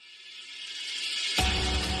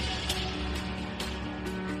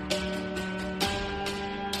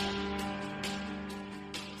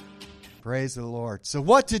Praise the Lord. So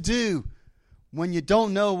what to do when you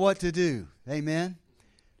don't know what to do? Amen.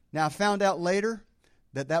 Now, I found out later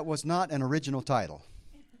that that was not an original title.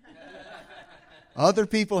 Other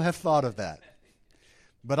people have thought of that.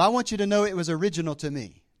 But I want you to know it was original to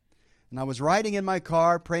me. And I was riding in my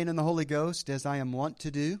car praying in the Holy Ghost as I am wont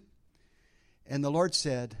to do. And the Lord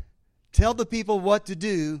said, tell the people what to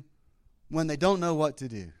do when they don't know what to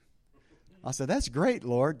do. I said, that's great,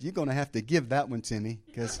 Lord. You're going to have to give that one to me.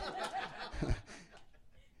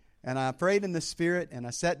 And I prayed in the Spirit, and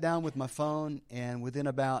I sat down with my phone, and within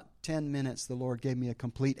about 10 minutes, the Lord gave me a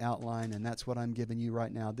complete outline, and that's what I'm giving you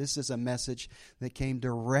right now. This is a message that came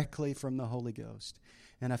directly from the Holy Ghost.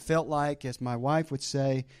 And I felt like, as my wife would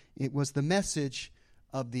say, it was the message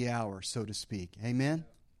of the hour, so to speak. Amen?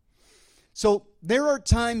 So there are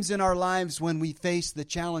times in our lives when we face the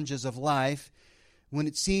challenges of life, when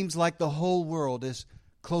it seems like the whole world is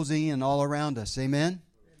closing in all around us. Amen?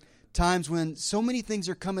 Times when so many things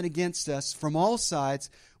are coming against us from all sides,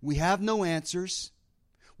 we have no answers,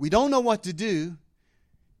 we don't know what to do,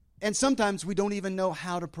 and sometimes we don't even know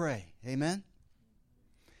how to pray. Amen?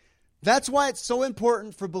 That's why it's so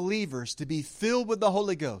important for believers to be filled with the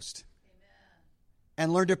Holy Ghost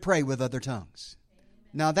and learn to pray with other tongues.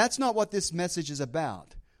 Now, that's not what this message is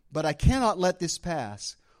about, but I cannot let this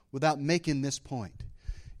pass without making this point.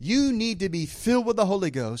 You need to be filled with the Holy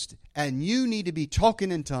Ghost, and you need to be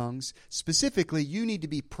talking in tongues. Specifically, you need to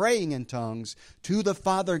be praying in tongues to the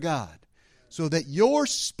Father God, so that your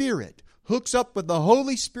spirit hooks up with the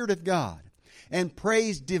Holy Spirit of God and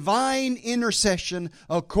prays divine intercession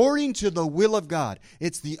according to the will of God.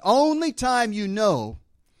 It's the only time you know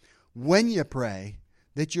when you pray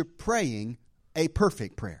that you're praying a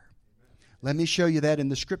perfect prayer. Let me show you that in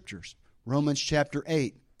the Scriptures. Romans chapter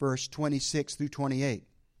 8, verse 26 through 28.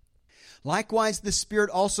 Likewise, the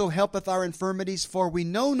Spirit also helpeth our infirmities, for we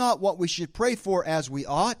know not what we should pray for as we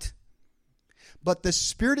ought. But the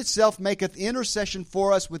Spirit itself maketh intercession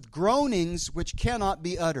for us with groanings which cannot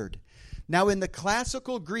be uttered. Now, in the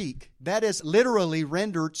classical Greek, that is literally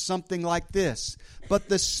rendered something like this. But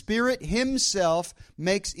the Spirit Himself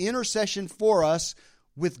makes intercession for us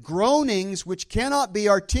with groanings which cannot be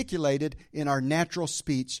articulated in our natural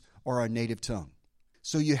speech or our native tongue.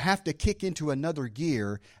 So you have to kick into another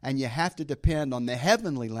gear, and you have to depend on the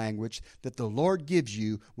heavenly language that the Lord gives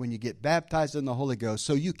you when you get baptized in the Holy Ghost,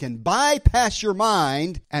 so you can bypass your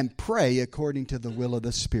mind and pray according to the will of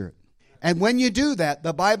the Spirit. And when you do that,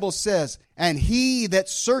 the Bible says, and He that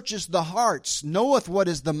searches the hearts knoweth what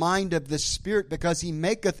is the mind of the Spirit, because He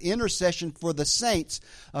maketh intercession for the saints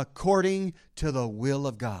according to the will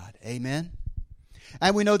of God. Amen?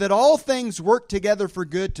 And we know that all things work together for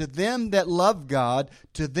good to them that love God,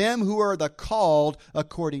 to them who are the called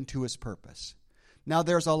according to His purpose. Now,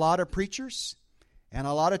 there's a lot of preachers and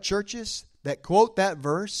a lot of churches that quote that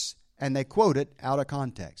verse, and they quote it out of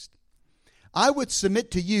context. I would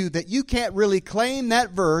submit to you that you can't really claim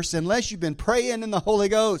that verse unless you've been praying in the Holy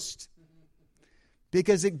Ghost.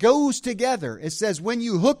 Because it goes together. It says when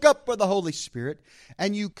you hook up with the Holy Spirit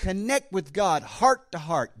and you connect with God heart to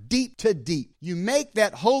heart, deep to deep, you make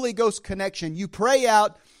that Holy Ghost connection. You pray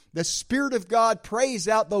out, the Spirit of God prays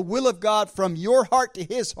out the will of God from your heart to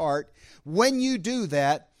His heart. When you do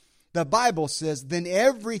that, the Bible says, then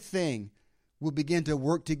everything will begin to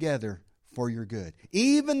work together for your good.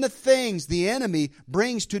 Even the things the enemy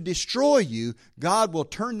brings to destroy you, God will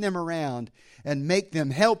turn them around and make them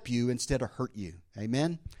help you instead of hurt you.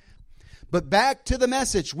 Amen? But back to the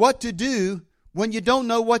message, what to do when you don't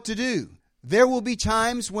know what to do. There will be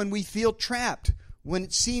times when we feel trapped, when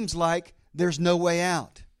it seems like there's no way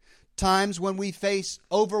out. Times when we face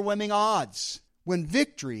overwhelming odds, when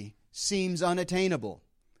victory seems unattainable.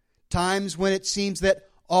 Times when it seems that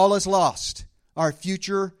all is lost, our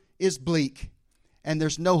future is bleak, and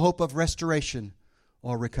there's no hope of restoration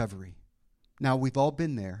or recovery. Now, we've all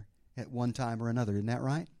been there at one time or another, isn't that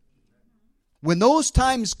right? When those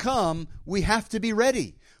times come, we have to be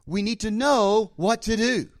ready. We need to know what to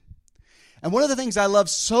do. And one of the things I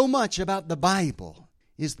love so much about the Bible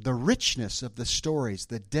is the richness of the stories,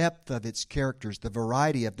 the depth of its characters, the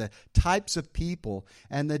variety of the types of people,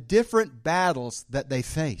 and the different battles that they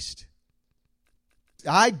faced.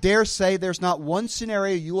 I dare say there's not one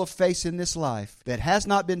scenario you will face in this life that has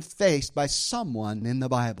not been faced by someone in the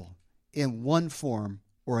Bible in one form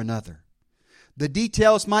or another. The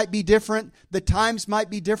details might be different, the times might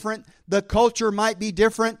be different, the culture might be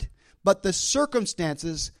different, but the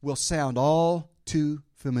circumstances will sound all too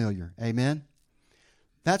familiar. Amen?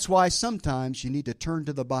 That's why sometimes you need to turn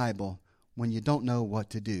to the Bible when you don't know what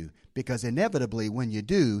to do. Because inevitably, when you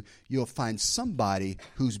do, you'll find somebody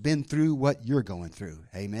who's been through what you're going through.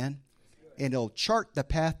 Amen? and it'll chart the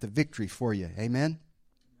path to victory for you. Amen?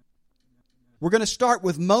 We're going to start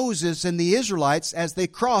with Moses and the Israelites as they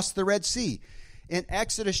cross the Red Sea. In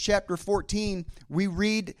Exodus chapter 14, we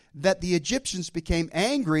read that the Egyptians became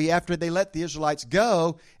angry after they let the Israelites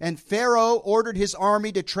go, and Pharaoh ordered his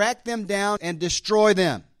army to track them down and destroy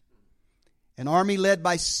them. An army led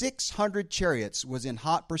by 600 chariots was in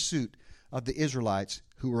hot pursuit of the Israelites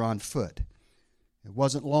who were on foot. It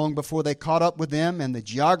wasn't long before they caught up with them, and the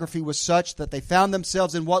geography was such that they found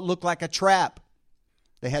themselves in what looked like a trap.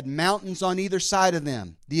 They had mountains on either side of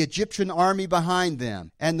them, the Egyptian army behind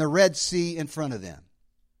them, and the Red Sea in front of them.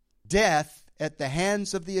 Death at the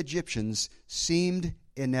hands of the Egyptians seemed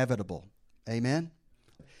inevitable. Amen?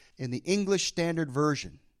 In the English Standard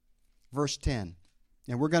Version, verse 10,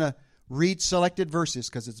 and we're going to read selected verses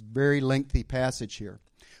because it's a very lengthy passage here.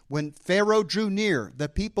 When Pharaoh drew near, the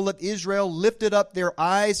people of Israel lifted up their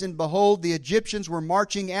eyes, and behold, the Egyptians were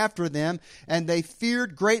marching after them, and they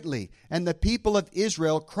feared greatly. And the people of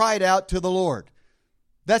Israel cried out to the Lord.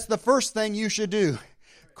 That's the first thing you should do.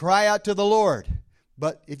 Cry out to the Lord.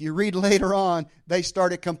 But if you read later on, they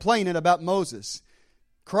started complaining about Moses.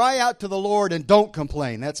 Cry out to the Lord and don't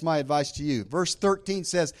complain. That's my advice to you. Verse 13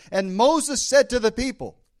 says, "And Moses said to the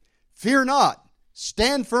people, Fear not,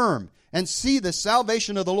 stand firm, and see the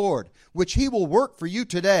salvation of the Lord, which he will work for you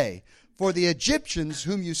today. For the Egyptians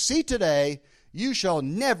whom you see today, you shall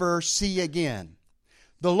never see again.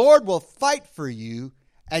 The Lord will fight for you,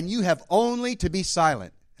 and you have only to be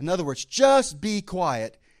silent." In other words, just be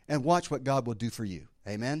quiet and watch what God will do for you.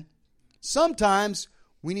 Amen? Sometimes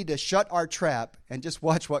we need to shut our trap and just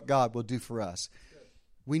watch what God will do for us.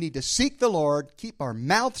 We need to seek the Lord, keep our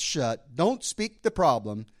mouth shut, don't speak the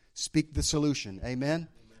problem, speak the solution. Amen?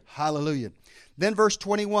 Hallelujah. Then verse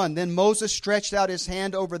 21, "Then Moses stretched out his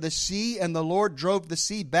hand over the sea, and the Lord drove the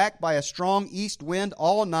sea back by a strong east wind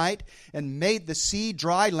all night, and made the sea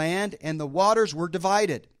dry land, and the waters were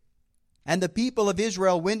divided. And the people of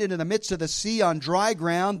Israel went into the midst of the sea on dry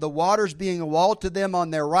ground, the waters being a wall to them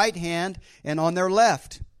on their right hand and on their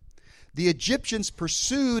left. The Egyptians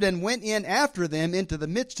pursued and went in after them into the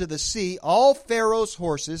midst of the sea, all Pharaoh's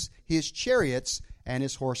horses, his chariots, and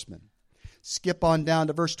his horsemen." Skip on down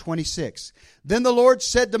to verse 26. "Then the Lord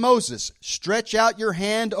said to Moses, Stretch out your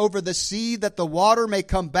hand over the sea, that the water may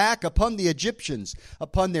come back upon the Egyptians,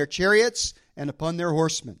 upon their chariots, and upon their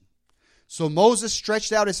horsemen. So Moses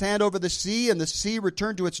stretched out his hand over the sea, and the sea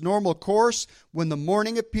returned to its normal course when the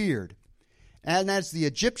morning appeared. And as the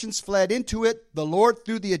Egyptians fled into it, the Lord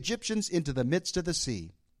threw the Egyptians into the midst of the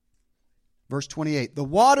sea." Verse 28, "The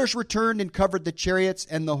waters returned and covered the chariots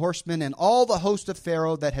and the horsemen and all the host of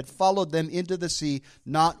Pharaoh that had followed them into the sea.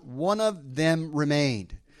 Not one of them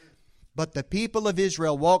remained. But the people of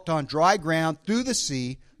Israel walked on dry ground through the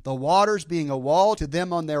sea, the waters being a wall to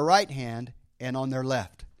them on their right hand and on their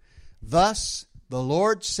left. Thus the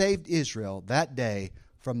Lord saved Israel that day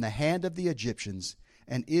from the hand of the Egyptians,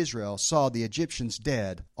 and Israel saw the Egyptians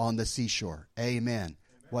dead on the seashore." Amen.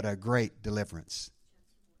 What a great deliverance.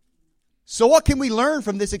 So what can we learn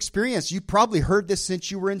from this experience? You probably heard this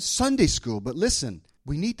since you were in Sunday school, but listen,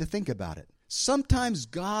 we need to think about it. Sometimes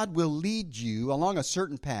God will lead you along a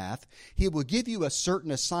certain path. He will give you a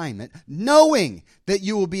certain assignment, knowing that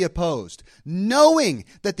you will be opposed, knowing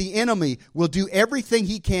that the enemy will do everything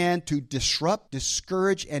he can to disrupt,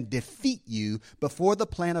 discourage, and defeat you before the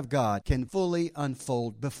plan of God can fully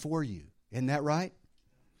unfold before you. Isn't that right?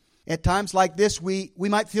 At times like this, we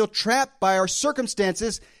might feel trapped by our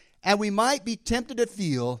circumstances, and we might be tempted to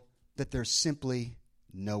feel that there's simply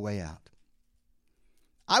no way out.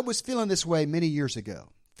 I was feeling this way many years ago,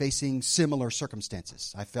 facing similar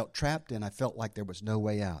circumstances. I felt trapped and I felt like there was no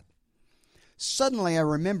way out. Suddenly I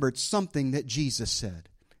remembered something that Jesus said,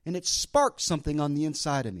 and it sparked something on the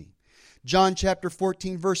inside of me. John chapter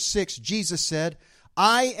 14, verse 6, Jesus said,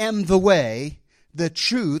 "I am the way, the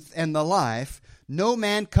truth, and the life. No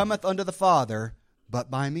man cometh unto the Father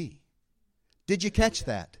but by me." Did you catch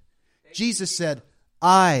that? Jesus said,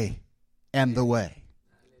 "I am the way.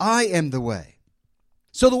 I am the way."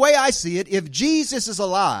 So the way I see it, if Jesus is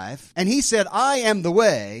alive and he said, "I am the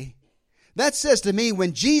way," that says to me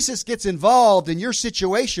when Jesus gets involved in your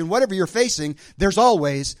situation, whatever you're facing, there's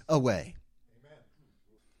always a way. Amen.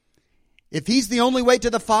 If he's the only way to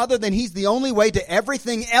the Father, then he's the only way to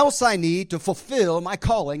everything else I need to fulfill my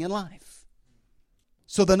calling in life.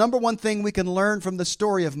 So the number one thing we can learn from the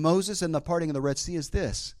story of Moses and the parting of the Red Sea is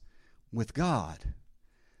this: with God,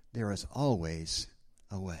 there is always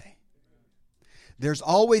a way. There's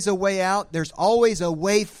always a way out. There's always a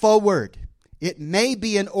way forward. It may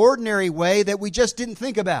be an ordinary way that we just didn't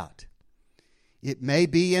think about. It may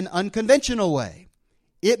be an unconventional way.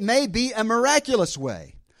 It may be a miraculous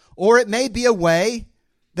way, or it may be a way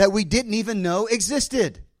that we didn't even know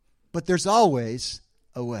existed. But there's always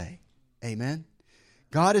a way. Amen?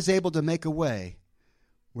 God is able to make a way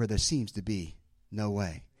where there seems to be no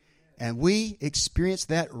way. And we experienced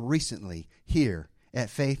that recently here at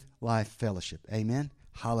Faith Life Fellowship. Amen?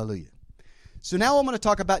 Hallelujah. So now I'm going to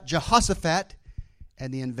talk about Jehoshaphat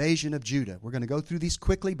and the invasion of Judah. We're going to go through these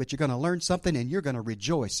quickly, but you're going to learn something and you're going to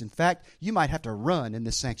rejoice. In fact, you might have to run in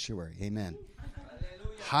this sanctuary. Amen.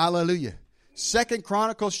 Hallelujah. 2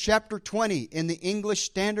 Chronicles chapter 20 in the English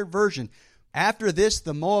Standard Version. After this,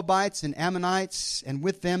 the Moabites and Ammonites, and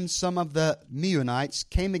with them some of the Meunites,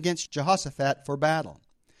 came against Jehoshaphat for battle.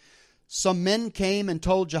 Some men came and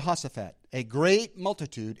told Jehoshaphat, a great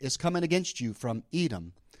multitude is coming against you from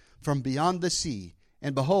Edom, from beyond the sea,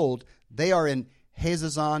 and behold, they are in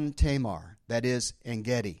Hazazon Tamar, that is,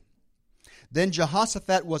 En-gedi. Then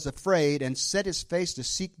Jehoshaphat was afraid and set his face to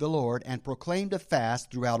seek the Lord and proclaimed a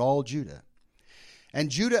fast throughout all Judah. And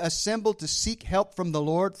Judah assembled to seek help from the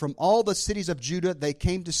Lord. From all the cities of Judah they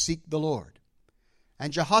came to seek the Lord.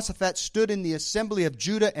 And Jehoshaphat stood in the assembly of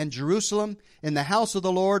Judah and Jerusalem in the house of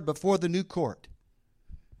the Lord before the new court,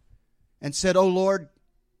 and said, O Lord,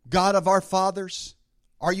 God of our fathers,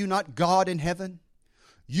 are you not God in heaven?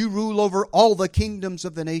 You rule over all the kingdoms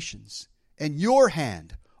of the nations, and your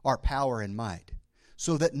hand are power and might,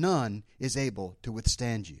 so that none is able to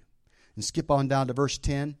withstand you. And skip on down to verse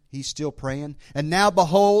 10. He's still praying. And now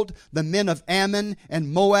behold, the men of Ammon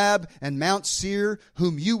and Moab and Mount Seir,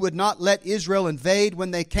 whom you would not let Israel invade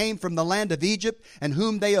when they came from the land of Egypt, and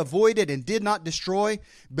whom they avoided and did not destroy,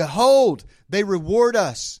 behold, they reward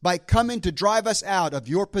us by coming to drive us out of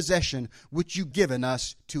your possession, which you've given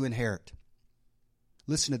us to inherit.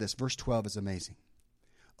 Listen to this. Verse 12 is amazing.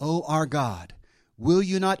 O our God, will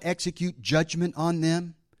you not execute judgment on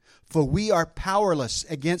them? For we are powerless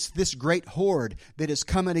against this great horde that is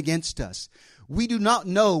coming against us. We do not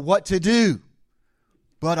know what to do,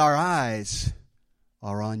 but our eyes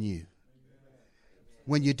are on you.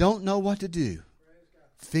 When you don't know what to do,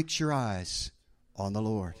 fix your eyes on the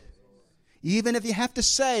Lord. Even if you have to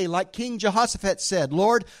say, like King Jehoshaphat said,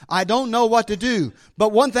 Lord, I don't know what to do,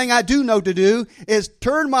 but one thing I do know to do is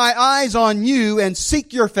turn my eyes on you and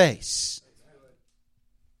seek your face.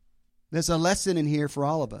 There's a lesson in here for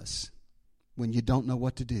all of us. When you don't know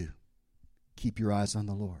what to do, keep your eyes on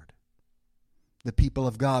the Lord. The people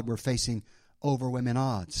of God were facing overwhelming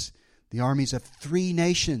odds. The armies of 3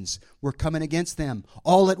 nations were coming against them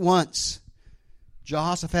all at once.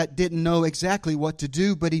 Jehoshaphat didn't know exactly what to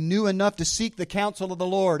do, but he knew enough to seek the counsel of the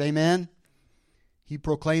Lord. Amen. He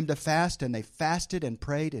proclaimed a fast, and they fasted and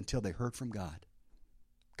prayed until they heard from God.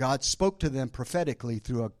 God spoke to them prophetically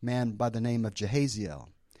through a man by the name of Jehaziel.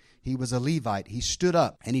 He was a Levite. He stood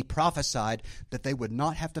up and he prophesied that they would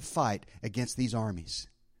not have to fight against these armies.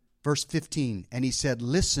 Verse 15, and he said,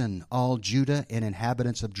 Listen, all Judah and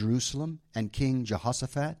inhabitants of Jerusalem and King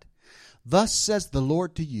Jehoshaphat. Thus says the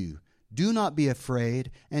Lord to you, do not be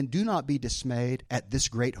afraid and do not be dismayed at this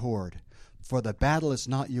great horde, for the battle is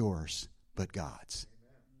not yours, but God's.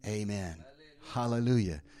 Amen.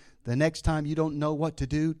 Hallelujah. The next time you don't know what to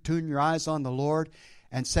do, turn your eyes on the Lord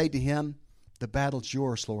and say to him, the battle's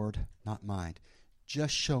yours, Lord, not mine.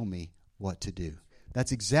 Just show me what to do.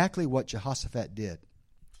 That's exactly what Jehoshaphat did.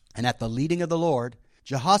 And at the leading of the Lord,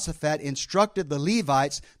 Jehoshaphat instructed the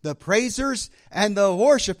Levites, the praisers, and the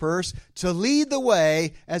worshipers to lead the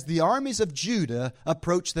way as the armies of Judah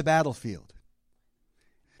approached the battlefield.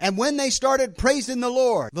 And when they started praising the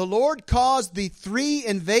Lord caused the 3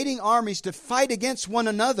 invading armies to fight against one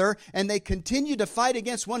another, and they continued to fight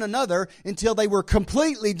against one another until they were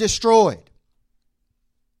completely destroyed.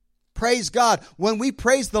 Praise God. When we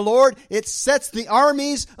praise the Lord, it sets the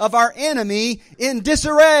armies of our enemy in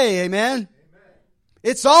disarray. Amen.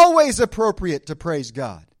 It's always appropriate to praise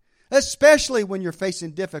God, especially when you're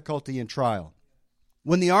facing difficulty and trial.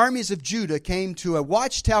 When the armies of Judah came to a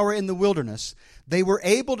watchtower in the wilderness, they were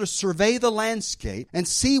able to survey the landscape and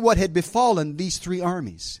see what had befallen these 3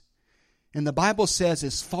 armies. And the Bible says,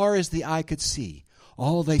 as far as the eye could see,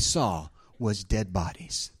 all they saw was dead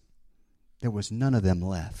bodies. There was none of them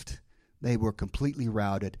left. They were completely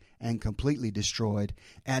routed and completely destroyed.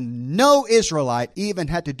 And no Israelite even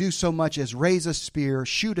had to do so much as raise a spear,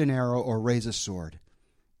 shoot an arrow, or raise a sword.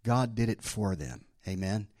 God did it for them.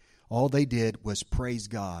 Amen. All they did was praise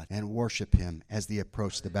God and worship him as they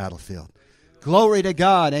approached the battlefield. Glory to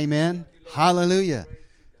God. Amen. Hallelujah.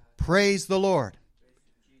 Praise the Lord.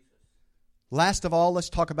 Last of all, let's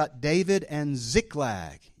talk about David and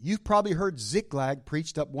Ziklag. You've probably heard Ziklag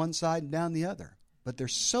preached up one side and down the other. But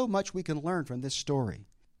there's so much we can learn from this story.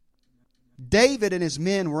 David and his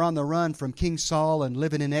men were on the run from King Saul and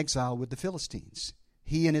living in exile with the Philistines.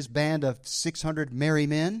 He and his band of 600 merry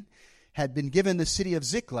men had been given the city of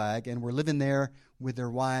Ziklag and were living there with their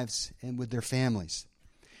wives and with their families.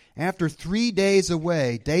 After 3 days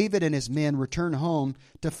away, David and his men returned home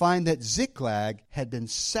to find that Ziklag had been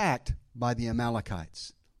sacked by the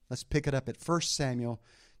Amalekites. Let's pick it up at 1 Samuel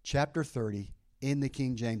chapter 30 in the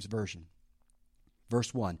King James Version.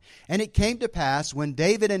 Verse 1. And it came to pass, when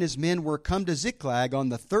David and his men were come to Ziklag on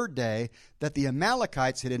the 3rd day, that the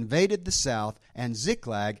Amalekites had invaded the south and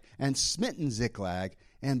Ziklag, and smitten Ziklag,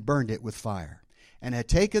 and burned it with fire, and had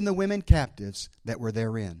taken the women captives that were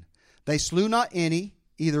therein. They slew not any,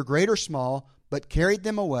 either great or small, but carried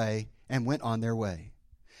them away, and went on their way.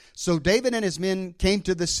 So David and his men came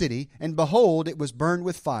to the city, and behold, it was burned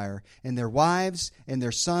with fire, and their wives, and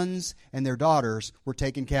their sons, and their daughters were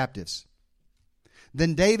taken captives.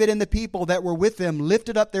 Then David and the people that were with them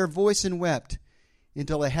lifted up their voice and wept,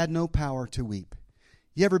 until they had no power to weep.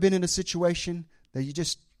 You ever been in a situation that you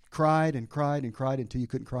just cried and cried and cried until you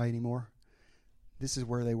couldn't cry anymore? This is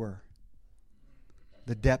where they were.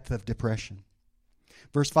 The depth of depression.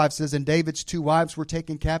 Verse 5 says, And David's 2 wives were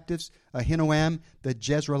taken captives, Ahinoam the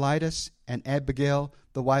Jezreelitess, and Abigail,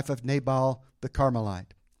 the wife of Nabal the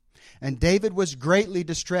Carmelite. And David was greatly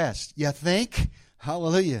distressed. You think?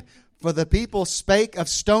 Hallelujah. For the people spake of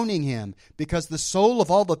stoning him, because the soul of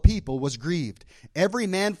all the people was grieved, every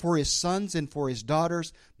man for his sons and for his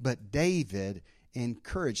daughters. But David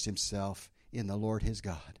encouraged himself in the Lord his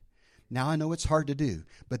God. Now I know it's hard to do,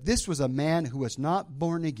 but this was a man who was not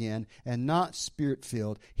born again and not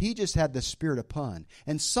Spirit-filled. He just had the Spirit upon.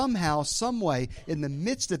 And somehow, some way, in the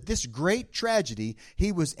midst of this great tragedy,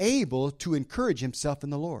 he was able to encourage himself in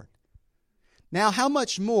the Lord. Now, how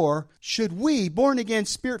much more should we, born-again,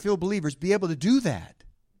 Spirit-filled believers, be able to do that?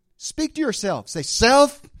 Speak to yourself. Say,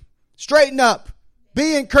 self, straighten up.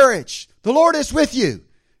 Be encouraged. The Lord is with you.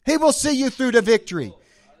 He will see you through to victory.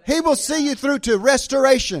 He will see you through to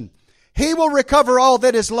restoration. He will recover all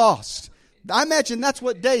that is lost. I imagine that's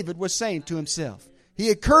what David was saying to himself. He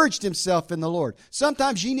encouraged himself in the Lord.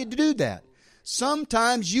 Sometimes you need to do that.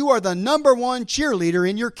 Sometimes you are the number one cheerleader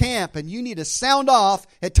in your camp, and you need to sound off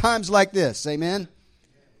at times like this. Amen?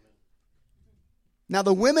 Now,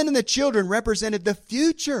 the women and the children represented the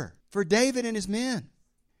future for David and his men.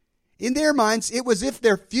 In their minds, it was as if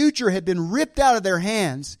their future had been ripped out of their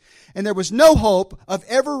hands, and there was no hope of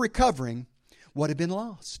ever recovering what had been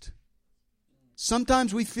lost.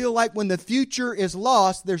 Sometimes we feel like when the future is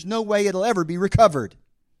lost, there's no way it'll ever be recovered.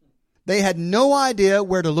 They had no idea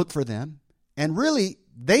where to look for them. And really,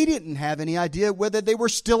 they didn't have any idea whether they were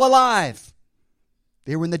still alive.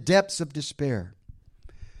 They were in the depths of despair.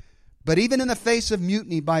 But even in the face of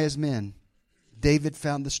mutiny by his men, David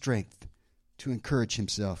found the strength to encourage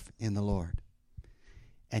himself in the Lord.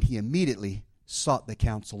 And he immediately sought the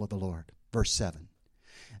counsel of the Lord. Verse 7.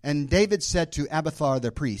 And David said to Abiathar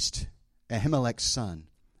the priest, Ahimelech's son,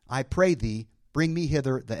 I pray thee, bring me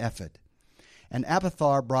hither the ephod. And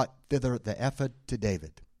Abiathar brought thither the ephod to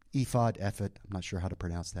David. Ephod, ephod, I'm not sure how to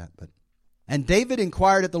pronounce that. And David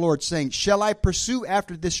inquired at the Lord, saying, Shall I pursue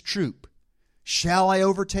after this troop? Shall I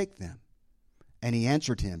overtake them? And he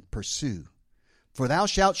answered him, Pursue, for thou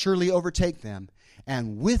shalt surely overtake them,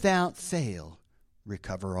 and without fail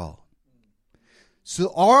recover all.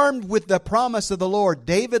 So armed with the promise of the Lord,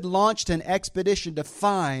 David launched an expedition to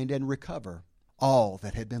find and recover all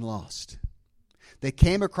that had been lost. They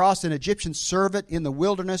came across an Egyptian servant in the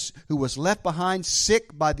wilderness who was left behind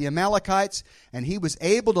sick by the Amalekites, and he was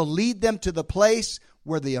able to lead them to the place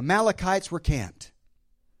where the Amalekites were camped.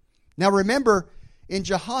 Now remember, in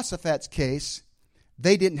Jehoshaphat's case,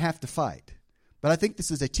 they didn't have to fight. But I think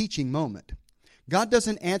this is a teaching moment. God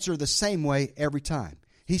doesn't answer the same way every time.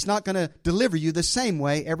 He's not going to deliver you the same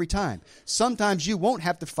way every time. Sometimes you won't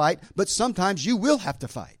have to fight, but sometimes you will have to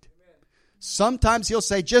fight. Sometimes he'll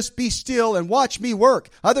say, just be still and watch me work.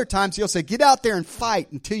 Other times he'll say, get out there and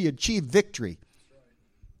fight until you achieve victory.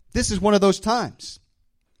 This is one of those times.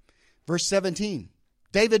 Verse 17.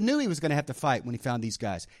 David knew he was going to have to fight when he found these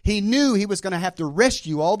guys. He knew he was going to have to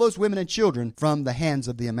rescue all those women and children from the hands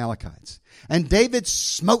of the Amalekites. And David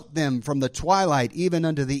smote them from the twilight even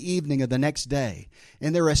unto the evening of the next day.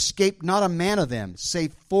 And there escaped not a man of them,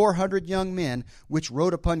 save 400 young men, which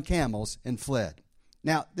rode upon camels and fled.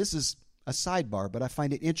 Now, this is a sidebar, but I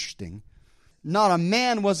find it interesting. Not a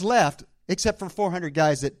man was left except for 400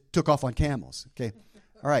 guys that took off on camels. Okay,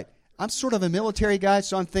 all right. I'm sort of a military guy,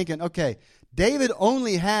 so I'm thinking, okay, David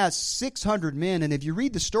only has 600 men, and if you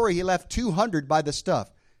read the story, he left 200 by the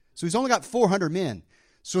stuff. So he's only got 400 men.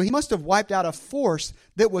 So he must have wiped out a force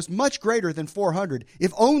that was much greater than 400,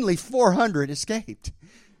 if only 400 escaped.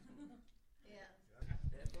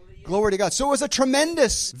 Glory to God. So it was a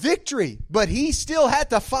tremendous victory, but he still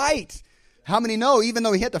had to fight. How many know, even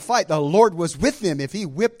though he had to fight, the Lord was with him if he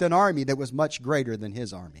whipped an army that was much greater than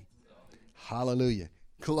his army? Hallelujah.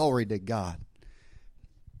 Glory to God.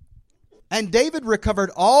 And David recovered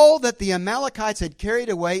all that the Amalekites had carried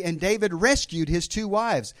away, and David rescued his 2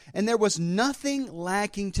 wives. And there was nothing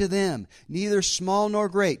lacking to them, neither small nor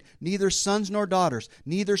great, neither sons nor daughters,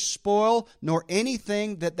 neither spoil nor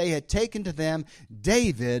anything that they had taken to them.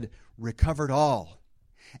 David recovered all.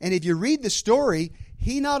 And if you read the story,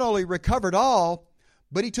 he not only recovered all,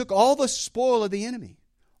 but he took all the spoil of the enemy,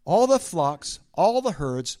 all the flocks, all the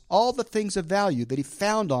herds, all the things of value that he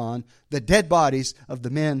found on the dead bodies of the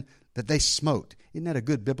men that they smote. Isn't that a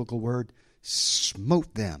good biblical word?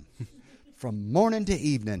 Smote them from morning to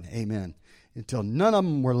evening. Amen. Until none of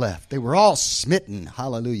them were left. They were all smitten.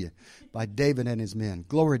 Hallelujah. By David and his men.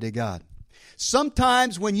 Glory to God.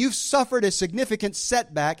 Sometimes when you've suffered a significant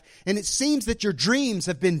setback and it seems that your dreams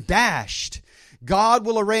have been dashed, God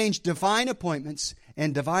will arrange divine appointments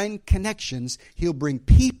and divine connections. He'll bring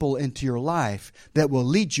people into your life that will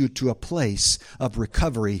lead you to a place of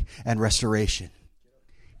recovery and restoration.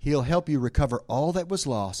 He'll help you recover all that was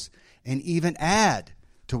lost and even add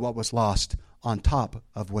to what was lost on top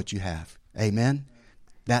of what you have. Amen?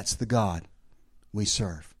 That's the God we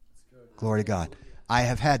serve. Glory to God. I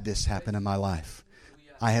have had this happen in my life.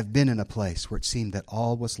 I have been in a place where it seemed that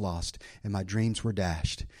all was lost and my dreams were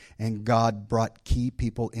dashed. And God brought key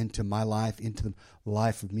people into my life, into the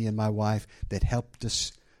life of me and my wife, that helped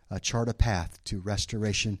us chart a path to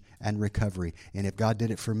restoration and recovery. And if God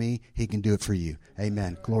did it for me, He can do it for you.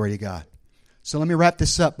 Amen. Glory to God. So let me wrap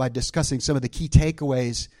this up by discussing some of the key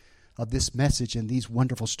takeaways of this message and these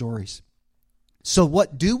wonderful stories. So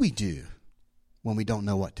what do we do when we don't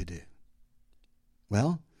know what to do?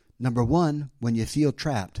 Well, number one, when you feel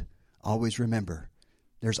trapped, always remember,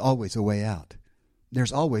 there's always a way out.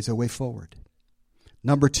 There's always a way forward.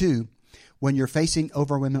 Number two, when you're facing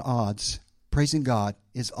overwhelming odds, praising God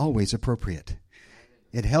is always appropriate.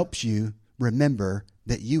 It helps you remember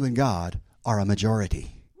that you and God are a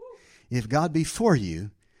majority. If God be for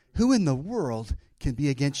you, who in the world can be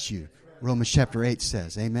against you? Romans chapter 8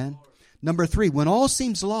 says, amen. Number three, when all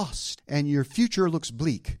seems lost and your future looks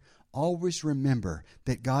bleak, always remember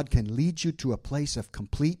that God can lead you to a place of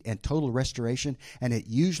complete and total restoration, and it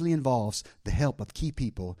usually involves the help of key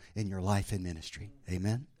people in your life and ministry.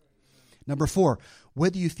 Amen. Number four,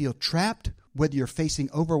 whether you feel trapped, whether you're facing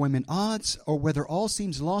overwhelming odds, or whether all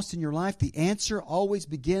seems lost in your life, the answer always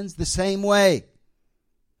begins the same way.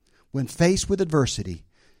 When faced with adversity,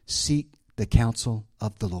 seek the counsel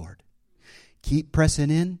of the Lord. Keep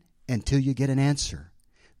pressing in until you get an answer.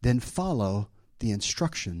 Then follow the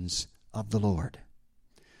instructions of the Lord.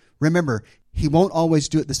 Remember, He won't always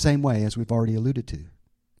do it the same way, as we've already alluded to.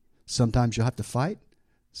 Sometimes you'll have to fight.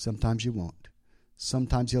 Sometimes you won't.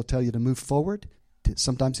 Sometimes He'll tell you to move forward.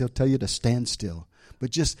 Sometimes He'll tell you to stand still.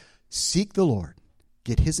 But just seek the Lord,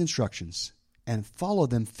 get His instructions, and follow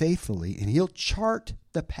them faithfully, and He'll chart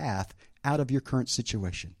the path out of your current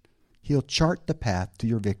situation. He'll chart the path to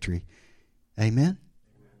your victory. Amen?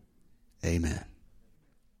 Amen.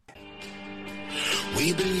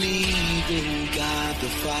 We believe in God the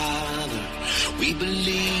Father. We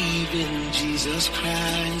believe in Jesus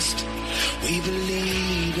Christ. We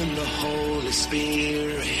believe in the Holy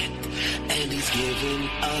Spirit, and He's given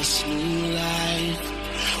us new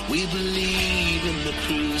life. We believe in the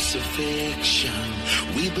crucifixion.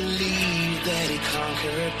 We believe that He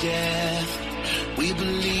conquered death. We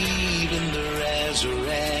believe in the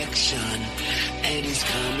resurrection, and He's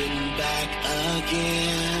coming back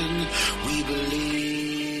again.